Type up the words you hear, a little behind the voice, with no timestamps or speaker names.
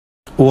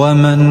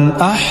ومن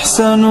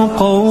أحسن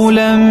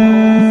قولا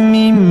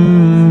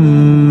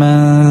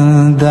ممن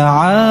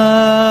دعا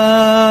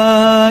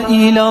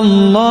إلى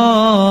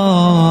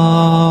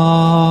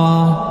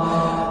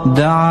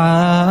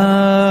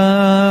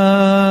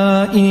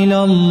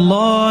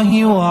الله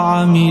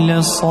وعمل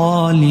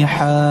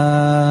صالحا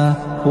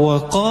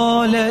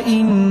وقال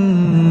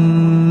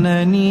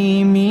إنني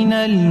من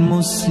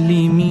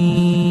المسلمين.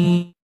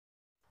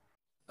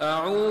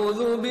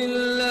 أعوذ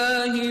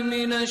بالله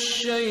من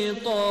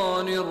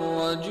الشيطان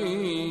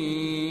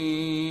الرجيم.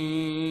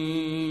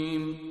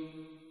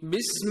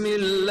 بسم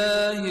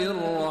الله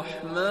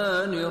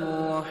الرحمن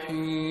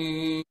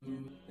الرحيم.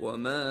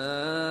 وما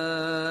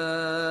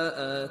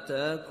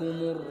آتاكم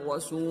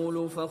الرسول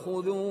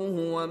فخذوه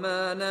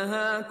وما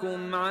نهاكم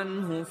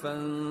عنه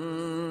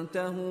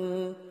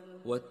فانتهوا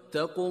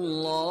واتقوا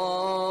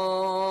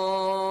الله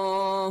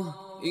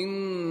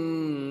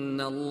إن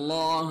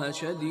الله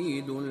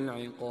شديد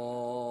العقاب.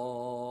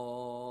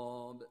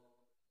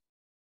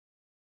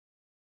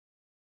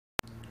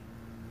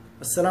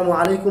 السلام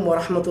عليكم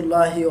ورحمة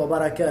الله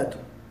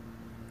وبركاته.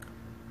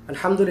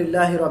 الحمد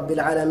لله رب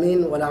العالمين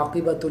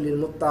والعاقبة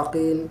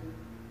للمتقين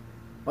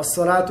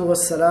والصلاة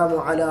والسلام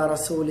على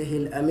رسوله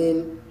الأمين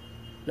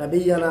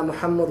نبينا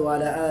محمد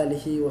وعلى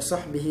آله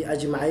وصحبه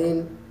أجمعين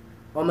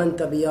ومن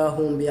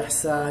تبعهم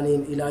بإحسان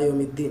إلى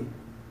يوم الدين.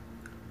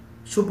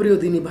 সুপ্রিয়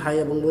দিনী ভাই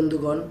এবং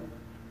বন্ধুগণ,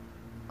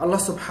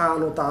 আল্লাহ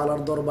সুবহানাহু ওয়া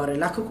তাআলার দরবারে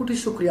লাখ কোটি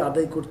শুকরিয়া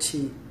আদায় করছি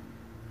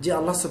যে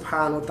আল্লাহ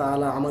সুবহানাহু ওয়া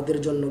তাআলা আমাদের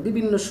জন্য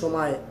বিভিন্ন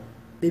সময়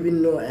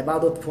বিভিন্ন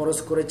ইবাদত ফরজ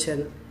করেছেন,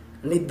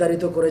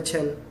 নির্ধারিত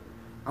করেছেন।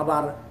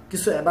 আবার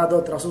কিছু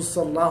ইবাদত রাসূল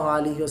সাল্লাল্লাহু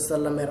আলাইহি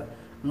ওয়াসাল্লামের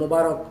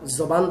মোবারক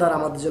জবান দ্বারা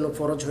আমাদের জন্য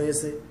ফরজ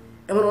হয়েছে।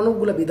 এমন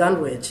অনেকগুলো বিধান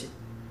রয়েছে,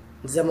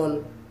 যেমন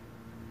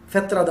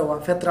ফিতরা দেওয়া,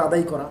 ফিতরা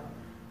আদায় করা,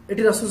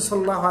 এটি রাসূল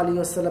সাল্লাল্লাহু আলাইহি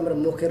ওয়াসাল্লামের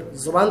মুখের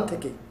জবান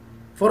থেকে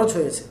ফরজ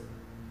হয়েছে।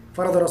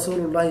 ফরজ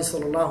রাসূলুল্লাহ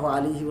সাল্লাল্লাহু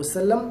আলাইহি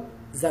ওয়াসাল্লাম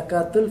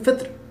যাকাতুল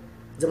ফিতর,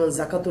 যেমন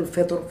যাকাতুল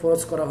ফিতর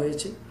ফরজ করা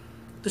হয়েছে।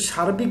 তো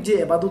সার্বিক যে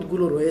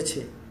ইবাদতগুলো রয়েছে,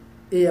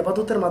 এই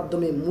ইবাদতের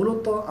মাধ্যমে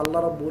মূলত আল্লাহ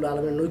রাব্বুল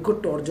আলামিনের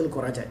নৈকট্য অর্জন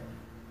করা যায়।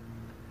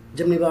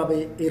 যেমনিভাবে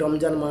এই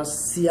রমজান মাস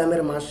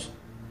সিয়ামের মাস,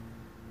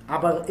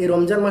 আবার এই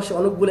রমজান মাসে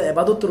অনেকগুলো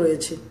ইবাদত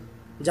রয়েছে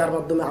যার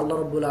মাধ্যমে আল্লাহ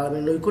রাব্বুল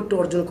আলামিনের নৈকট্য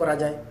অর্জন করা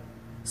যায়।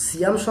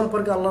 সিয়াম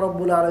সম্পর্কে আল্লাহ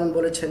রাব্বুল আলামিন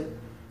বলেছেন,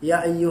 ইয়া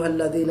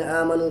আইয়ুহাল্লাযীনা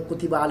আমানু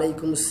কুতিবা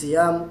আলাইকুমুস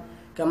সিয়াম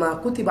কামা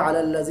কুতিবা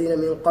আলাল্লাযীনা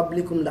মিন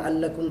ক্বাবলিকুম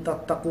লাআল্লাকুম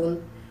তাত্তাকুন।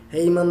 হে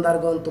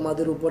ঈমানদারগণ,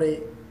 তোমাদের উপরে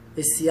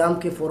এই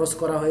সিয়ামকে ফরজ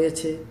করা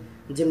হয়েছে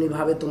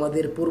যেমনিভাবে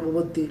তোমাদের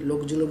পূর্ববর্তী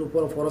লোকজনের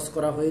উপর ফরজ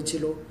করা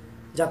হয়েছিল,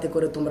 যাতে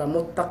করে তোমরা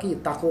মুত্তাকি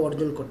তাকওয়া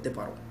অর্জন করতে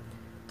পারো।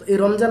 তো এই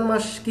রমজান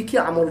মাস কি কি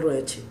আমল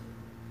রয়েছে?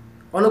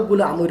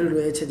 অনেকগুলো আমল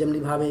রয়েছে,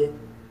 যেমনিভাবে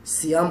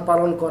সিয়াম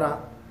পালন করা,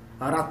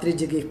 রাত্রি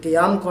জেগে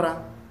কিয়াম করা,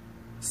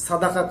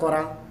 সাদাকা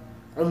করা,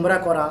 উমরা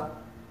করা,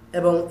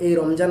 এবং এই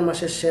রমজান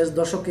মাসের শেষ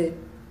দশকে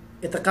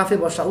ইতিকাফে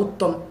বসা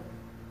উত্তম।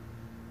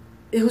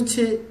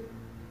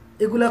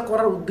 এগুলা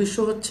করার উদ্দেশ্য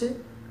হচ্ছে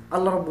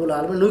আল্লাহ রাব্বুল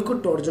আলামিনের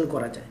নৈকট্য অর্জন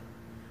করা যায়।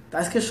 তো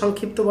আজকে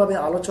সংক্ষিপ্তভাবে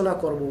আলোচনা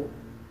করব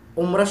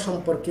উমরা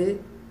সম্পর্কে,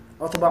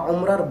 অথবা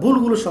উমরার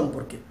ভুলগুলো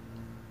সম্পর্কে।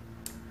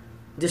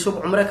 যেসব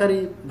উমরাকারী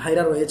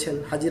ভাইরা রয়েছেন,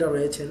 হাজিরা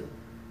রয়েছেন,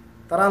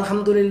 তারা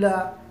আলহামদুলিল্লাহ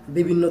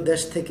বিভিন্ন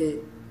দেশ থেকে,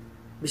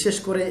 বিশেষ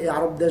করে এই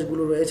আরব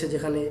দেশগুলো রয়েছে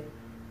যেখানে,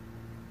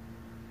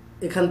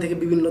 এখান থেকে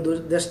বিভিন্ন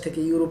দেশ থেকে,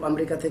 ইউরোপ,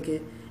 আমেরিকা থেকে,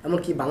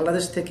 এমনকি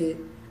বাংলাদেশ থেকে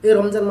এই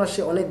রমজান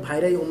মাসে অনেক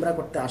ভাইরাই উমরা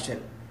করতে আসেন।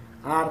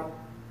 আর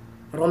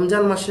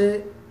রমজান মাসে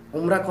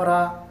উমরা করা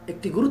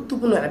একটি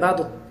গুরুত্বপূর্ণ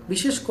ইবাদত,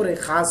 বিশেষ করে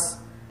খাস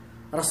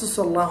রাসূল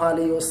সাল্লাল্লাহু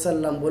আলাইহি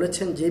ওয়াসাল্লাম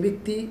বলেছেন, যে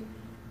ব্যক্তি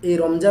এই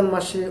রমজান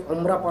মাসে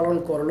উমরা পালন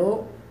করলো,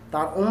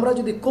 তার উমরা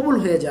যদি কবুল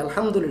হয়ে যায়,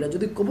 আলহামদুলিল্লাহ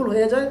যদি কবুল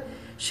হয়ে যায়,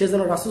 সে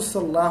যেন রাসূল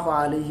সাল্লাল্লাহু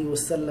আলাইহি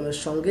ওয়াসাল্লামের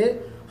সঙ্গে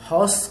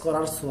হজ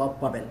করার সওয়াব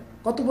পাবেন।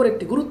 কত বড়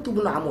একটি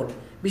গুরুত্বপূর্ণ আমল,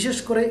 বিশেষ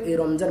করে এই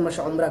রমজান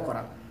মাসে উমরা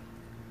করা।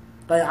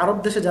 তাই আরব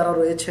দেশে যারা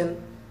রয়েছেন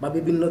বা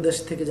বিভিন্ন দেশ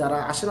থেকে যারা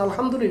আসেন,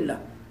 আলহামদুলিল্লাহ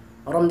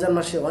রমজান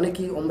মাসে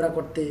অনেকেই উমরা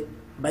করতে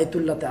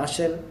বাইতুল্লাহতে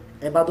আসেন,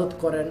 ইবাদত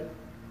করেন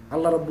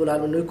আল্লাহ রাব্বুল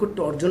আলামিনের নৈকট্য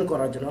অর্জন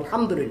করার জন্য,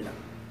 আলহামদুলিল্লাহ।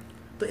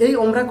 তো এই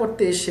উমরা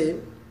করতে এসে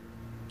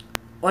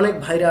অনেক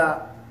ভাইরা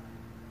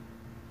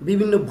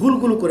বিভিন্ন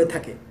ভুলগুলো করে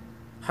থাকে।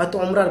 হয়তো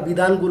উমরার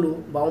বিধানগুলো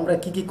বা উমরা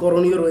কী কী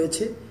করণীয়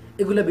রয়েছে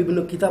এগুলো বিভিন্ন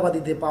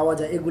কিতাবাদিতে পাওয়া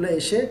যায়, এগুলো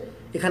এসে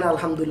এখানে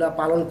আলহামদুলিল্লাহ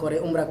পালন করে,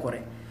 উমরা করে।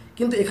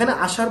 কিন্তু এখানে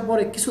আসার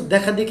পরে কিছু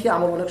দেখা দেখি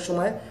আমার অনেক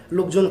সময়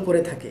লোকজন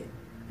করে থাকে,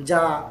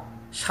 যা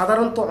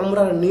সাধারণত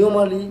উমরার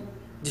নিয়মাবলী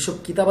যেসব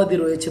কিতাবাদি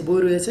রয়েছে, বই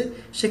রয়েছে,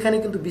 সেখানে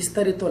কিন্তু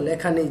বিস্তারিত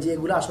লেখা নেই যে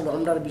এগুলো আসলে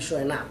উমরার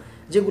বিষয় না,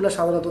 যেগুলো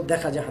সাধারণত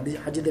দেখা যায়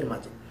হাজিদের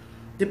মাঝে।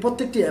 যে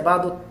প্রত্যেকটি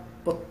ইবাদত,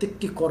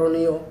 প্রত্যেকটি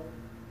করণীয়,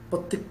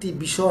 প্রত্যেকটি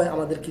বিষয়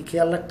আমাদেরকে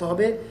খেয়াল রাখতে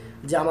হবে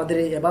যে আমাদের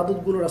এই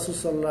ইবাদতগুলো রাসূল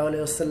সাল্লাল্লাহু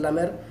আলাইহি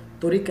ওয়াসাল্লামের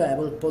তরিকা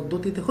এবং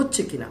পদ্ধতিতে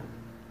হচ্ছে কিনা।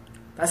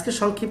 আজকে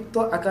সংক্ষিপ্ত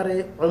আকারে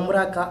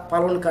উমরা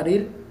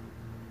পালনকারীর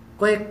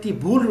কয়েকটি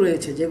ভুল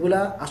রয়েছে যেগুলা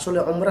আসলে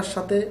উমরার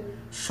সাথে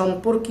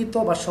সম্পর্কিত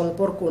বা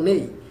সম্পর্ক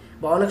নেই,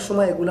 বা অনেক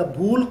সময় এগুলা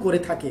ভুল করে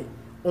থাকে।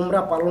 উমরা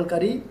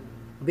পালনকারী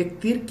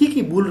ব্যক্তির কি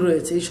কি ভুল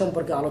রয়েছে এই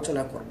সম্পর্কে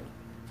আলোচনা করব।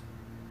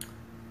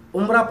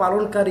 উমরা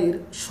পালনকারীর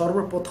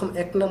সর্বপ্রথম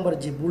 1 নম্বর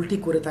যে ভুলটি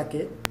করে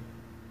থাকে,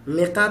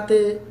 মেকাতে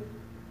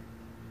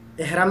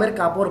এহরামের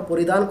কাপড়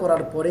পরিধান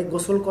করার পরে,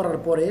 গোসল করার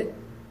পরে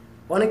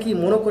অনেকেই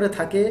মনে করে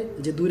থাকে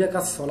যে 2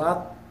 রাকাত সালাত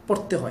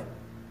পড়তে হয়।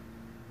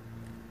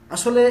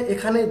 আসলে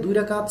এখানে 2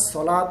 রাকাত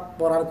সালাত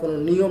পড়ার কোনো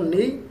নিয়ম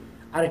নেই,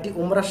 আর এটি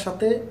উমরার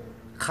সাথে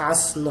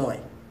খাস নয়।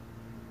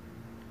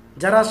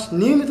 যারা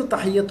নিয়মিত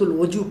তাহিয়াতুল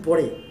ওযু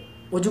পড়ে,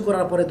 ওযু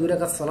করার পরে 2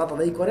 রাকাত সালাত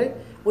আদায় করে,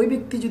 ওই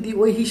ব্যক্তি যদি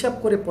ওই হিসাব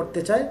করে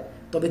পড়তে চায়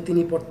তবে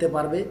তিনি পড়তে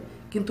পারবে।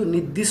 কিন্তু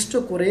নির্দিষ্ট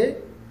করে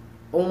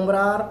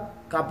উমরার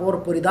কাপড়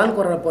পরিধান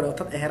করার পরে,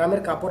 অর্থাৎ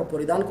এহরামের কাপড়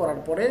পরিধান করার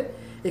পরে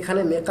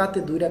এখানে মেকাতে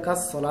 2 রাকাত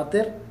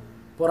সালাতের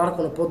পড়ার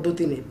কোনো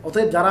পদ্ধতি নেই।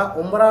 অতএব যারা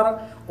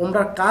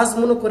উমরার কাজ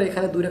মনে করে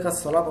এখানে 2 রাকাত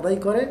সালাত আদায়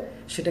করে,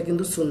 সেটা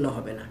কিন্তু সুন্নাহ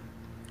হবে না।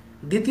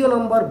 দ্বিতীয়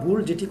নম্বর ভুল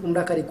যেটি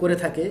উমরাকারী করে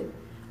থাকে,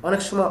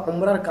 অনেক সময়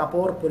উমরার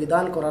কাপড়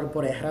পরিধান করার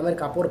পরে, এহরামের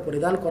কাপড়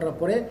পরিধান করার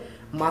পরে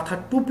মাথা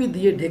টুপি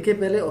দিয়ে ঢেকে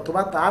ফেলে,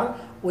 অথবা তার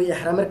ওই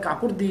এহরামের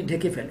কাপড় দিয়ে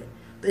ঢেকে ফেলে।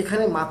 তো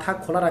এখানে মাথা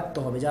খোলা রাখতে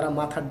হবে। যারা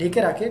মাথা ঢেকে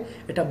রাখে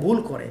এটা ভুল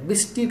করে।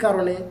 বৃষ্টির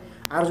কারণে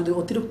আর যদি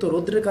অতিরিক্ত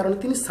রৌদ্রের কারণে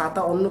তিনি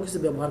ছাতা অন্য কিছু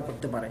ব্যবহার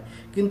করতে পারে,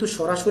 কিন্তু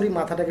সরাসরি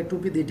মাথাটাকে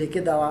টুপি দিয়ে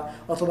ঢেকে দেওয়া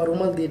অথবা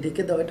রুমাল দিয়ে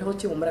ঢেকে দেওয়া, এটা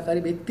হচ্ছে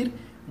উমরাকারী ব্যক্তির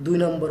 2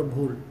 নম্বর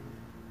ভুল।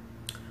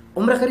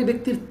 উমরাকারী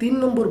ব্যক্তির 3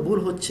 নম্বর ভুল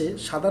হচ্ছে,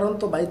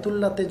 সাধারণত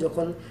বাইতুল্লাহতে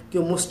যখন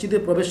কেউ মসজিদে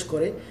প্রবেশ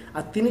করে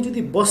আর তিনি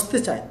যদি বসতে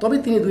চায় তবে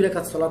তিনি 2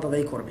 রাকাত সালাত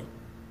আদায় করবে।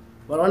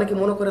 বলে অনেকে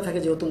মনে করে থাকে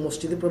যেহেতু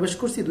মসজিদে প্রবেশ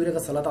করছি 2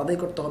 রাকাত সালাত আদায়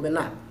করতে হবে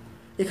না।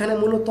 এখানে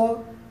মূলত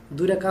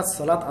 2 রাকাত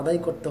সালাত আদায়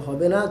করতে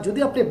হবে না। যদি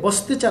আপনি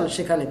বসতে চান,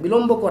 সেখানে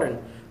বিলম্ব করেন,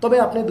 তবে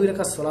আপনি 2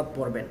 রাকাত সালাত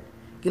পড়বেন।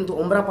 কিন্তু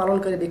উমরা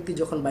পালনকারী ব্যক্তি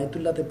যখন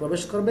বাইতুল্লাহতে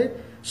প্রবেশ করবে,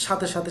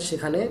 সাথে সাথে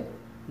সেখানে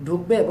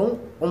ঢুকবে এবং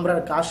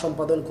উমরার কাজ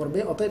সম্পাদন করবে।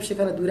 অতএব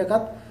সেখানে 2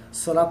 রাকাত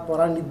সালাত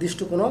পড়ার নির্দিষ্ট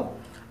কোনো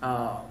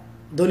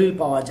দলিল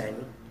পাওয়া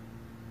যায়নি।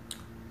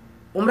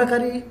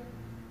 উমরাকারী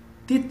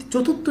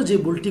চতুর্থ যে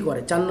ভুলটি করে,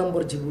 4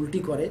 নম্বর যে ভুলটি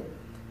করে,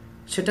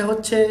 সেটা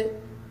হচ্ছে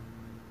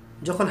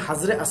যখন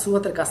হাজরে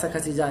আসওয়াতের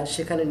কাছাকাছি যায়,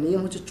 সেখানে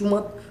নিয়ম হচ্ছে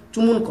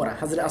চুমুন করা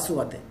হাজরে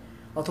আসওয়াতে,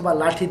 অথবা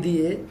লাঠি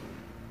দিয়ে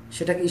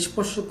সেটাকে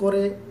স্পর্শ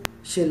করে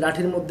সে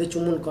লাঠির মধ্যে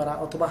চুমুন করা,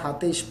 অথবা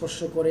হাতে স্পর্শ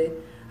করে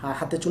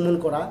হাতে চুমুন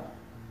করা।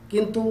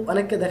 কিন্তু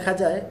অনেককে দেখা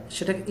যায়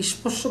সেটাকে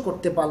স্পর্শ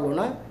করতে পারলো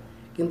না,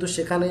 কিন্তু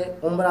সেখানে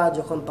উমরা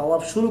যখন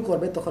তাওয়াফ শুরু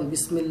করবে তখন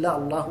বিসমিল্লাহ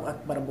আল্লাহু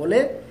আকবার বলে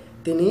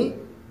তিনি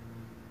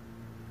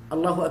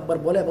আল্লাহু আকবার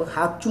বলে এবং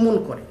হাত চুমুন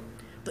করে।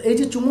 তো এই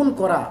যে চুমুন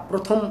করা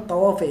প্রথম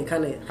তাওয়াফে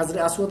এখানে হাজরে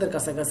আসওয়াতের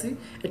কাছাকাছি,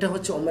 এটা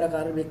হচ্ছে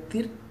উমরাকারী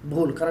ব্যক্তির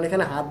ভুল, কারণ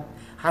এখানে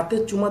হাতে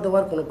চুমা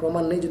দেওয়ার কোনো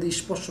প্রমাণ নেই যদি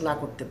স্পর্শ না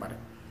করতে পারে।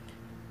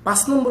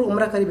 5 নম্বর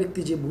উমরাকারী ব্যক্তি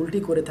যে ভুলটি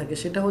করে থাকে,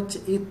 সেটা হচ্ছে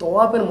এই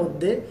তাওয়াফের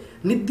মধ্যে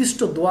নির্দিষ্ট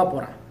দোয়া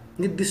পড়া।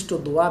 নির্দিষ্ট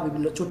দোয়া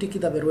বিভিন্ন চটি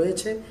কিতাবে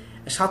রয়েছে,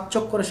 7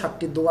 চক্করে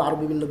 7টি দোয়া, আরও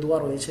বিভিন্ন দোয়া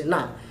রয়েছে।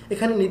 না,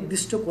 এখানে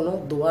নির্দিষ্ট কোনো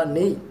দোয়া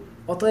নেই।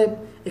 অতএব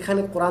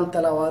এখানে কোরআন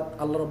তেলাওয়াত,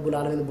 আল্লাহ রাব্বুল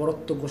আলামিন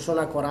বরত্ব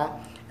ঘোষণা করা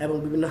এবং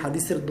বিভিন্ন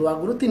হাদিসের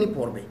দোয়াগুলো তিনি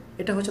পড়বে,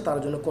 এটা হচ্ছে তার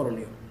জন্য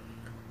করণীয়।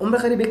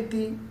 উমরাকারী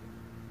ব্যক্তি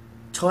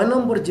 6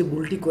 নম্বর যে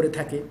ভুলটি করে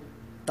থাকে,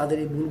 তাদের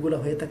এই ভুলগুলো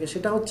হয়ে থাকে,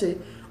 সেটা হচ্ছে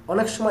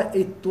অনেক সময়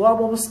এই তোয়াব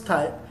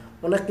অবস্থায়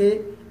অনেকে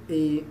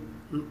এই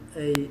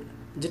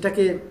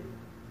যেটাকে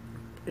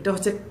এটা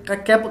হচ্ছে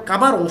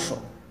কাবার অংশ,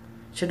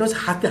 সেটা হচ্ছে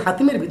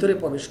হাতিমের ভিতরে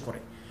প্রবেশ করে।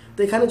 তো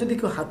এখানে যদি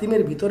কেউ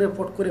হাতিমের ভিতরে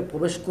ফট করে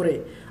প্রবেশ করে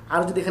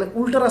আর যদি এখানে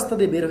উল্টা রাস্তা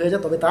দিয়ে বের হয়ে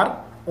যায়, তবে তার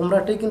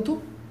উমরাটাই কিন্তু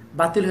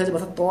বাতিল হয়ে যাবে,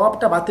 অর্থাৎ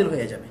তোয়াবটা বাতিল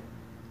হয়ে যাবে।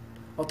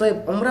 অতএব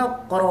উমরা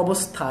করা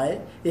অবস্থায়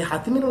এই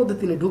হাতিমের মধ্যে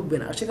তিনি ঢুকবে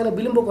না, সেখানে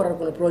বিলম্ব করার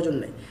কোনো প্রয়োজন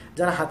নেই।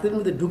 যারা হাতিমের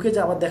মধ্যে ঢুকে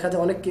যায়, আবার দেখা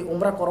যায় অনেককে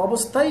উমরা করা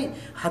অবস্থায়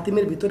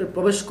হাতিমের ভিতরে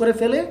প্রবেশ করে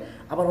ফেলে,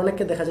 আবার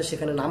অনেককে দেখা যায়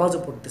সেখানে নামাজও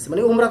পড়তেছে,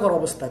 মানে উমরা করা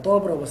অবস্থায়,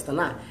 তওয়াফের অবস্থা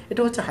না।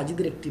 এটা হচ্ছে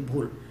হাজিদের একটি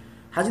ভুল।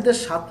 হাজিদের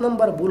 7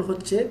 নম্বর ভুল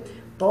হচ্ছে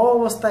তওয়াফ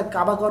অবস্থায়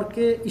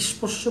কাবাঘরকে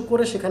স্পর্শ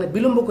করে সেখানে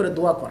বিলম্ব করে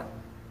দোয়া করা।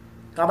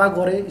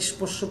 কাবাঘরে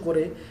স্পর্শ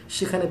করে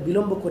সেখানে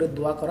বিলম্ব করে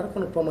দোয়া করার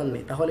কোনো প্রমাণ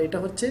নেই। তাহলে এটা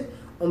হচ্ছে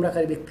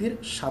উমরাকারী ব্যক্তির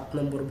 7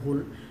 নম্বর ভুল।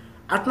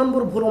 8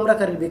 নম্বর ভুল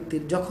উমরাকারী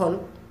ব্যক্তির যখন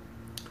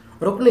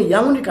রুকনে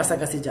ইয়ামনির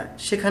কাছাকাছি যায়,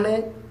 সেখানে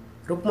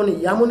রুকনে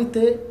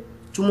ইয়ামনিতে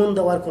চুমন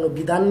দেওয়ার কোনো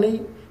বিধান নেই,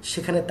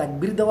 সেখানে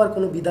তাকবীর দেওয়ার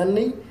কোনো বিধান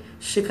নেই,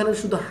 সেখানে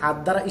শুধু হাত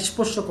দ্বারা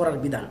স্পর্শ করার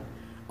বিধান।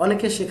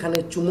 অনেকে সেখানে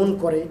চুমন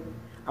করে,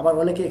 আবার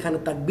অনেকে এখানে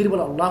তাকবীর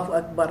বলে আল্লাহু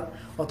আকবার,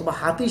 অথবা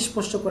হাতে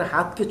স্পর্শ করে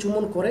হাতকে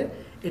চুমন করে।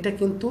 এটা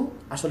কিন্তু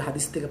আসলে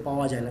হাদিস থেকে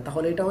পাওয়া যায় না।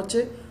 তাহলে এটা হচ্ছে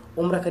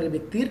উমরাকারী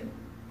ব্যক্তির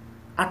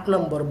 8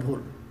 নম্বর ভুল।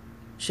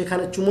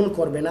 সেখানে চুমন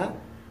করবে না,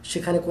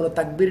 সেখানে কোনো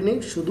তাকবীর নেই,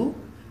 শুধু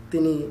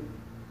তিনি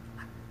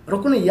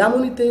রুকনে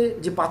ইয়ামনিতে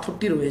যে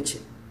পাথরটি রয়েছে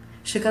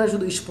সেখানে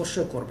শুধু স্পর্শ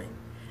করবে।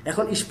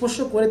 এখন স্পর্শ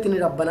করে তিনি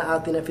রাব্বানা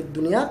আতিনা ফিদ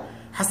দুনিয়া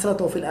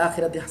হাসনাতাও ফিল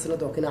আখিরাতি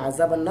হাসনাতাও ওয়া কিনা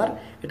আযাবান নার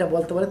এটা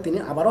বলতে পারে, তিনি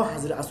আবারও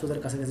হাজরে আসওয়াদের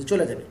কাছাকাছি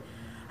চলে যাবে।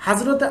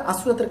 হাজরতে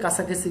আসওয়াদের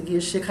কাছাকাছি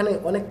গিয়ে সেখানে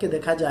অনেককে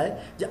দেখা যায়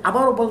যে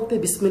আবারও বলতে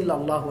বিসমিল্লাহ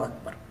আল্লাহু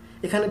আকবার।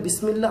 এখানে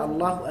বিসমিল্লাহ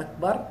আল্লাহু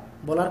আকবার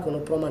বলার কোনো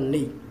প্রমাণ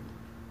নেই,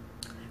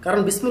 কারণ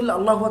বিসমিল্লাহ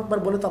আল্লাহু আকবার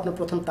বলে তো আপনি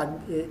প্রথম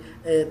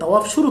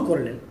তাওয়াফ শুরু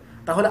করলেন,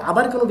 তাহলে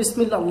আবার কেন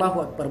বিসমিল্লাহ আল্লাহু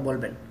আকবার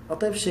বলবেন?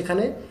 অতএব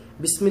সেখানে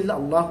বিসমিল্লাহ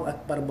আল্লাহু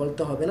আকবার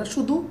বলতে হবে না,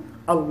 শুধু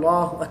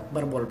আল্লাহু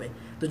আকবার বলবে।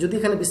 তো যদি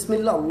এখানে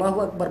বিসমিল্লাহ আল্লাহু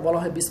আকবার বলা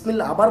হয়,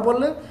 বিসমিল্লাহ আবার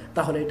বললে,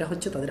 তাহলে এটা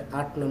হচ্ছে তাদের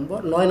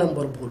 9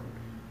 নম্বর ভুল।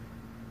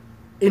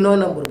 এই 9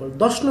 নম্বর ভুল।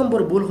 10 নম্বর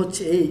ভুল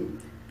হচ্ছে এই,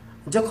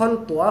 যখন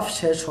তোয়াফ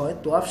শেষ হয়,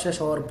 তোয়াফ শেষ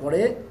হওয়ার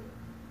পরে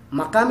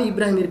মাকাম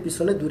ইব্রাহিমের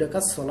পিছনে 2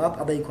 রাকাত সলাত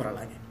আদায় করা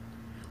লাগে।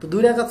 তো 2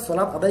 রাকাত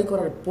সলাত আদায়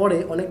করার পরে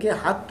অনেকে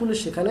হাত তুলে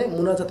সেখানে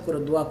মুনাজাত করে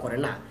দোয়া করে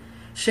না।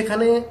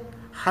 সেখানে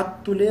হাত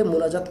তুলে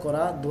মুনাজাত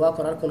করা, দোয়া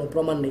করার কোনো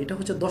প্রমাণ নেই। এটা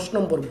হচ্ছে 10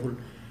 নম্বর ভুল।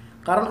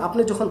 কারণ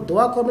আপনি যখন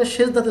দোয়া করবেন,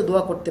 সেজদাতে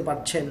দোয়া করতে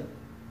পারছেন,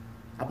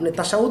 আপনি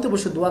তাশাহুদে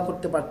বসে দোয়া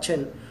করতে পারছেন,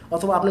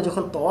 অথবা আপনি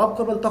যখন তওয়াব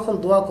করবেন তখন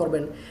দোয়া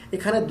করবেন।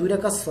 এখানে 2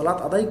 রাকাত সলাত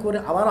আদায় করে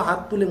আবারও হাত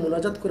তুলে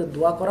মুনাজাত করে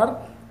দোয়া করার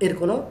এর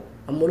কোনো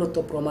মূলত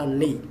প্রমাণ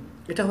নেই।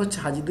 এটা হচ্ছে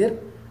হাজিদের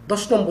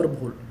 10 নম্বর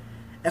ভুল।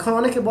 এখন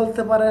অনেকে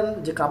বলতে পারেন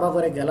যে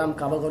কাবাঘরে গেলাম,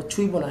 কাবাঘর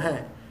ছুঁইব না।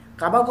 হ্যাঁ,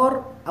 কাবাঘর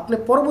আপনি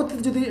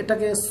পরবর্তীতে যদি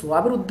এটাকে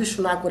সোয়াবের উদ্দেশ্য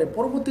না করে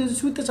পরবর্তীতে যদি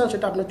ছুঁইতে চান,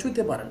 সেটা আপনি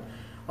ছুঁইতে পারেন।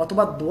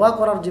 অথবা দোয়া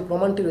করার যে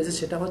প্রমাণটি রয়েছে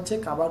সেটা হচ্ছে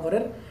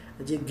কাবাঘরের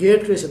যে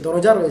গেট রয়েছে,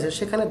 দরজা রয়েছে,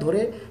 সেখানে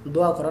ধরে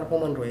দোয়া করার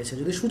প্রমাণ রয়েছে।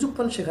 যদি সুযোগ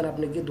পান সেখানে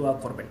আপনি গিয়ে দোয়া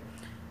করবেন।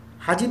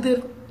 হাজিদের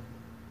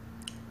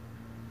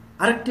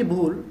আরেকটি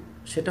ভুল,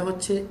 সেটা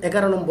হচ্ছে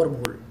 11 নম্বর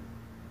ভুল।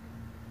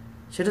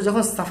 সেটা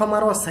যখন সাফা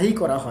মারওয়া সাহি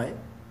করা হয়,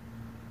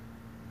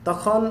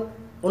 তখন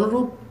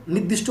অনুরূপ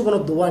নির্দিষ্ট কোনো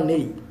দোয়া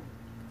নেই।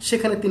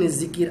 সেখানে তিনি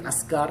জিকির,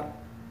 আসকার,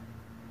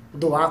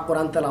 দোয়া,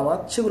 কোরআন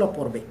তেলাওয়াত সেগুলো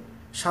পড়বে।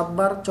 7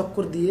 বার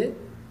চক্কর দিয়ে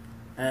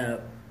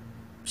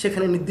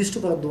সেখানে নির্দিষ্ট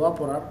কোনো দোয়া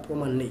পড়ার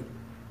প্রমাণ নেই।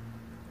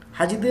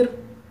 হাজিদের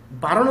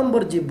 12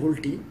 নম্বর যে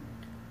ভুলটি,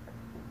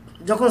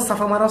 যখন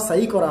সাফা মারওয়া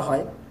সাই করা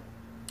হয়,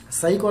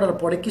 সাই করার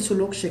পরে কিছু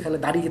লোক সেখানে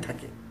দাঁড়িয়ে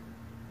থাকে,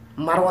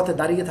 মারওয়াতে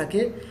দাঁড়িয়ে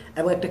থাকে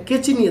এবং একটা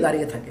কেচি নিয়ে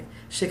দাঁড়িয়ে থাকে।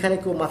 সেখানে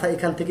কেউ মাথা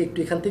এখান থেকে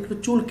একটু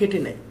চুল কেটে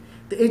নেয়।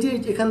 তো এই যে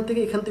এখান থেকে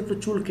একটু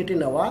চুল কেটে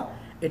নেওয়া,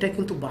 এটা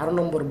কিন্তু 12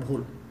 নম্বর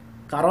ভুল।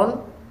 কারণ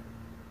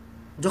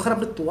যখন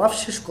আপনি তোয়াফ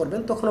শেষ করবেন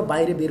তখনও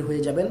বাইরে বের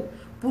হয়ে যাবেন,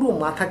 পুরো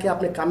মাথাকে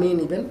আপনি কামিয়ে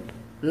নেবেন,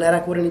 ন্যাড়া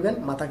করে নেবেন,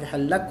 মাথাকে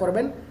হাল্লাক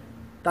করবেন।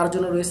 তার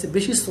জন্য রয়েছে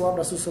বেশি সোয়াব।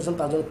 রাসূল সাল্লাল্লাহু আলাইহি ওয়াসাল্লাম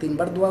তার জন্য 3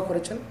 বার দোয়া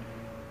করেছেন।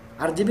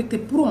 আর যে ব্যক্তি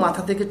পুরো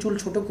মাথা থেকে চুল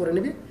ছোট করে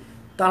নেবে,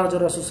 তার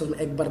জন্য রাসূল সাল্লাল্লাহু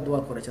আলাইহি ওয়াসাল্লাম 1 বার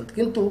দোয়া করেছেন।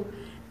 কিন্তু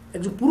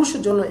একজন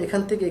পুরুষের জন্য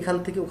এখান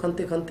থেকে ওখান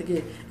থেকে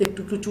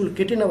একটু চুল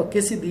কেটে নেওয়া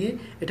কেসি দিয়ে,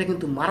 এটা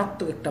কিন্তু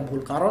মারাত্মক একটা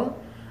ভুল। কারণ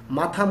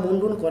মাথা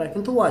মুন্ডন করা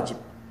কিন্তু ওয়াজিব।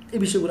 এই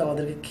বিষয়গুলো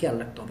আমাদেরকে খেয়াল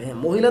রাখতে হবে। হ্যাঁ,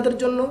 মহিলাদের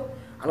জন্য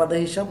আলাদা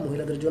হিসাব,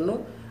 মহিলাদের জন্য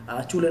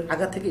চুলের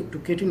আগা থেকে একটু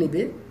কেটে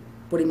নেবে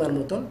পরিমাণ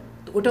মতন,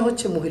 তো ওটা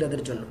হচ্ছে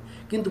মহিলাদের জন্য।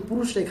 কিন্তু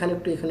পুরুষরা এখানে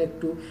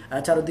একটু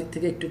চারদিক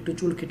থেকে একটু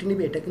চুল কেটে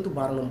নেবে, এটা কিন্তু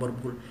 12 নম্বর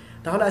ভুল।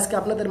 তাহলে আজকে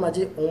আপনাদের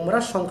মাঝে ওমরা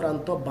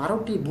সংক্রান্ত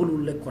 12টি ভুল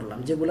উল্লেখ করলাম,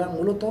 যেগুলা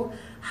মূলত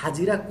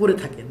হাজিরা করে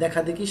থাকে,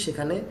 দেখা দেখি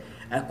সেখানে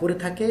করে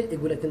থাকে।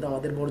 এগুলো কিন্তু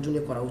আমাদের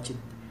বর্জনীয় করা উচিত।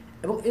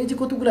 এবং এই যে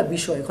কতগুলা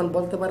বিষয়, এখন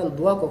বলতে পারেন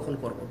দোয়া কখন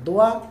করব।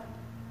 দোয়া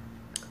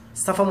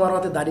সাফা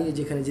মারওয়াতে দাঁড়িয়ে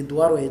যেখানে যে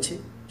দোয়া রয়েছে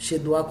সে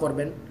দোয়া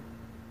করবেন,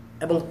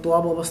 এবং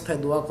তোয়াব অবস্থায়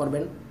দোয়া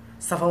করবেন,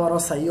 সাফা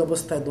মারওয়া সাই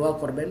অবস্থায় দোয়া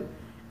করবেন,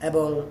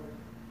 এবং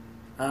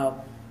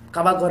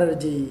কাবাঘরের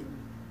যে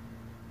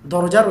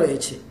দরজা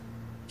রয়েছে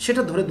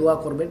সেটা ধরে দোয়া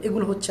করবেন।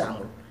 এগুলো হচ্ছে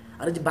আমল।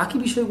 আর যে বাকি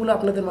বিষয়গুলো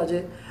আপনাদের মাঝে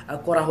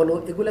করা হলো,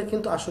 এগুলো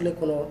কিন্তু আসলে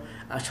কোনো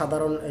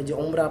সাধারণ যে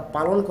ওমরা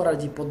পালন করার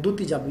যে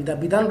পদ্ধতি, যা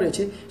বিধান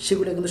রয়েছে,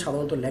 সেগুলো কিন্তু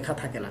সাধারণত লেখা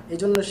থাকে না। এই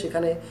জন্য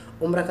সেখানে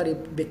ওমরাকারী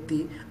ব্যক্তি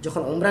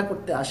যখন ওমরা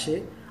করতে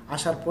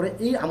আসার পরে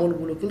এই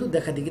আমলগুলো কিন্তু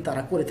দেখা দেখি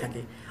তারা করে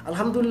থাকে।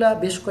 আলহামদুলিল্লাহ,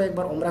 বেশ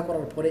কয়েকবার ওমরা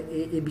করার পরে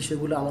এই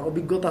বিষয়গুলো আমার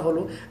অভিজ্ঞতা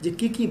হলো যে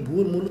কি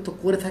ভুল মূলত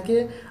করে থাকে,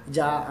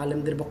 যা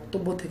আলেমদের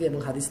বক্তব্য থেকে এবং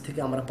হাদিস থেকে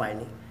আমরা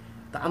পাইনি।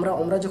 তা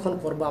আমরা যখন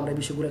করবো, আমরা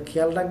বিষয়গুলো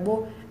খেয়াল রাখবো,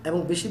 এবং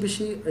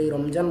বেশি এই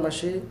রমজান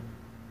মাসে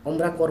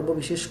ওমরা করব।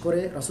 বিশেষ করে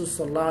রাসূল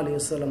সাল্লাল্লাহু আলাইহি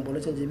ওয়াসাল্লাম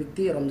বলেছেন, যে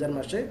ব্যক্তি রমজান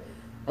মাসে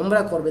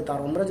ওমরা করবে তার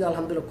ওমরা যে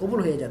আলহামদুলিল্লাহ কবুল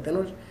হয়ে যায়, তেন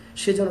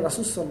সে যেন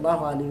রাসূল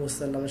সাল্লাল্লাহু আলাইহি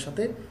ওয়াসাল্লামের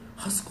সাথে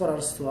হজ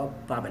করার সওয়াব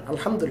পাবেন।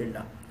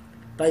 আলহামদুলিল্লাহ।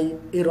 তাই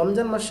এই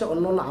রমজান মাসে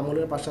অন্যান্য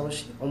আমলের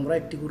পাশাপাশি ওমরা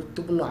একটি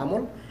গুরুত্বপূর্ণ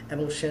আমল,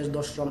 এবং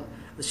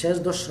শেষ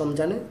 10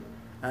 রমজানে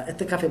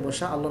ইতিকাফে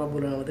বসা আল্লাহ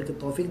রাব্বুল আলামিন আমাদেরকে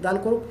তৌফিক দান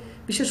করুক।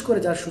 বিশেষ করে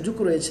যার সুযোগ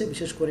রয়েছে,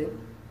 বিশেষ করে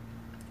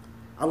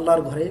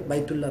আল্লাহর ঘরে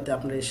বাইতুল্লাহতে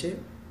আপনারা এসে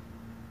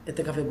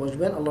ইতিকাফে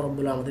বসবেন, আল্লাহ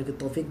রাব্বুল আলামিন আমাদেরকে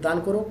তৌফিক দান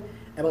করুক,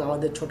 এবং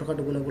আমাদের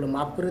ছোটোখাটো গুনাহগুলো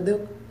মাফ করে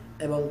দেওক,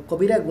 এবং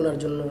কবিরা গুনার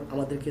জন্য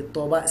আমাদেরকে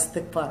তওবা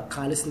ইস্তেগফার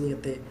খালিস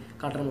নিয়তে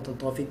কাটার মতো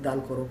তৌফিক দান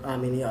করুক।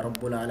 আমিন ইয়া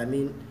রাব্বুল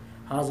আলামিন।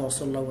 হাযা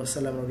সাল্লাল্লাহু আলাইহি ওয়া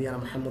সাল্লাম নবিয়ানা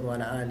মুহাম্মদ ওয়া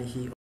আলা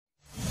আলিহি।